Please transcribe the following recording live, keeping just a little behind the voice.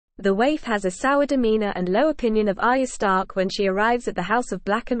The Waif has a sour demeanor and low opinion of Arya Stark when she arrives at the House of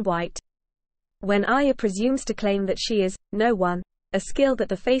Black and White. When Arya presumes to claim that she is no one, a skill that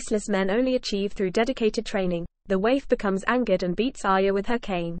the faceless men only achieve through dedicated training, the Waif becomes angered and beats Arya with her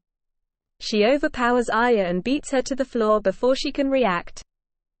cane. She overpowers Arya and beats her to the floor before she can react.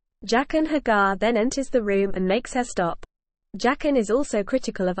 Jaqen Hagar then enters the room and makes her stop. Jaqen is also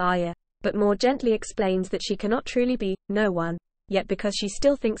critical of Arya, but more gently explains that she cannot truly be no one, yet because she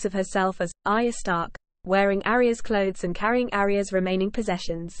still thinks of herself as Arya Stark, wearing Arya's clothes and carrying Arya's remaining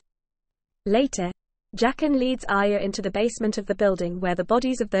possessions. Later, Jaqen leads Arya into the basement of the building where the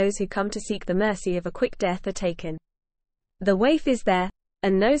bodies of those who come to seek the mercy of a quick death are taken. The Waif is there,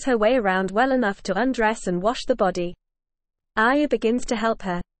 and knows her way around well enough to undress and wash the body. Arya begins to help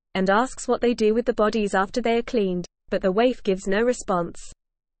her, and asks what they do with the bodies after they are cleaned, but the Waif gives no response.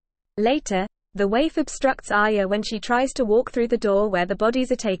 Later, the Waif obstructs Arya when she tries to walk through the door where the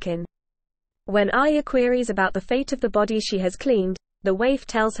bodies are taken. When Arya queries about the fate of the bodies she has cleaned, the Waif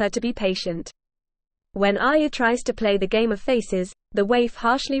tells her to be patient. When Arya tries to play the game of faces, the Waif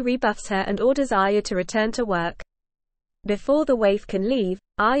harshly rebuffs her and orders Arya to return to work. Before the Waif can leave,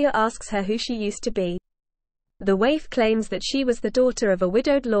 Arya asks her who she used to be. The Waif claims that she was the daughter of a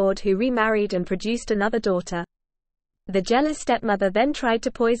widowed lord who remarried and produced another daughter. The jealous stepmother then tried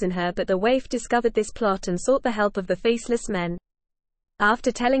to poison her, but the Waif discovered this plot and sought the help of the faceless men.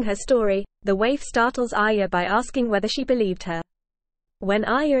 After telling her story, the Waif startles Arya by asking whether she believed her. When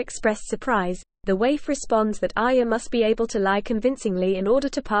Arya expressed surprise, the Waif responds that Arya must be able to lie convincingly in order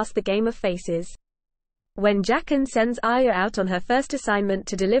to pass the game of faces. When Jaqen sends Arya out on her first assignment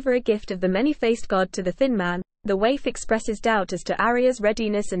to deliver a gift of the many-faced god to the Thin Man, the Waif expresses doubt as to Arya's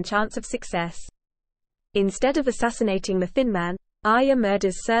readiness and chance of success. Instead of assassinating the Thin Man, Arya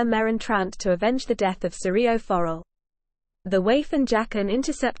murders Sir Meryn Trant to avenge the death of Syrio Forel. The Waif and Jaqen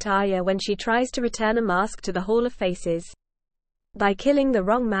intercept Arya when she tries to return a mask to the Hall of Faces. By killing the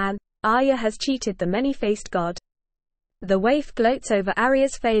wrong man, Arya has cheated the many-faced god. The Waif gloats over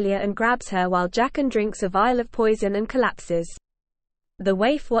Arya's failure and grabs her while Jaqen drinks a vial of poison and collapses. The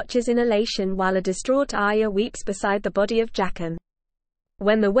Waif watches in elation while a distraught Arya weeps beside the body of Jaqen.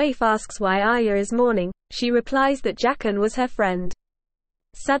 When the Waif asks why Arya is mourning, she replies that Jaqen was her friend.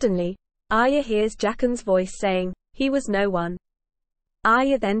 Suddenly, Arya hears Jaqen's voice saying, "He was no one."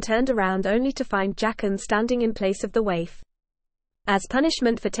 Arya then turned around only to find Jaqen standing in place of the Waif. As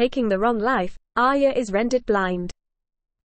punishment for taking the wrong life, Arya is rendered blind.